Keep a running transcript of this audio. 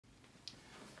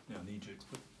now knee jerks,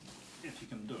 but if you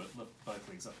can do it, lift both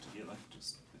legs up together,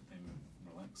 just let them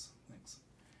relax, thanks.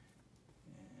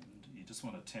 And you just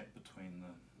want to tap between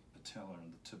the patella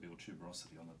and the tibial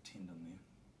tuberosity on the tendon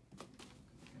there.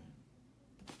 Okay.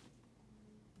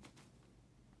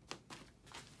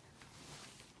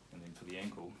 And then for the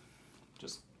ankle,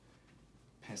 just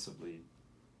passively,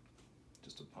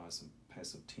 just apply some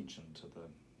passive tension to the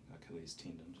Achilles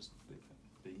tendon, just let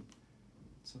that be.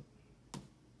 That's it.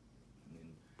 And then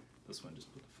this one,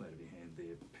 just put the flat of your hand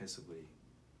there, passively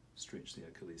stretch the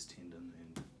Achilles tendon,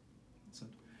 and that's it.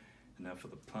 And now for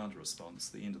the plantar response,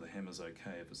 the end of the hammer's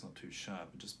okay if it's not too sharp,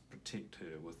 but just protect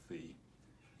her with the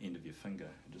end of your finger.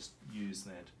 And just use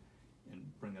that and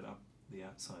bring it up the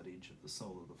outside edge of the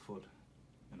sole of the foot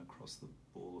and across the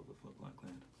ball of the foot like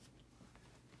that.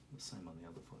 The same on the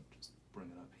other foot, just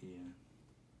bring it up here and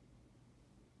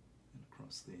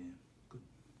across there.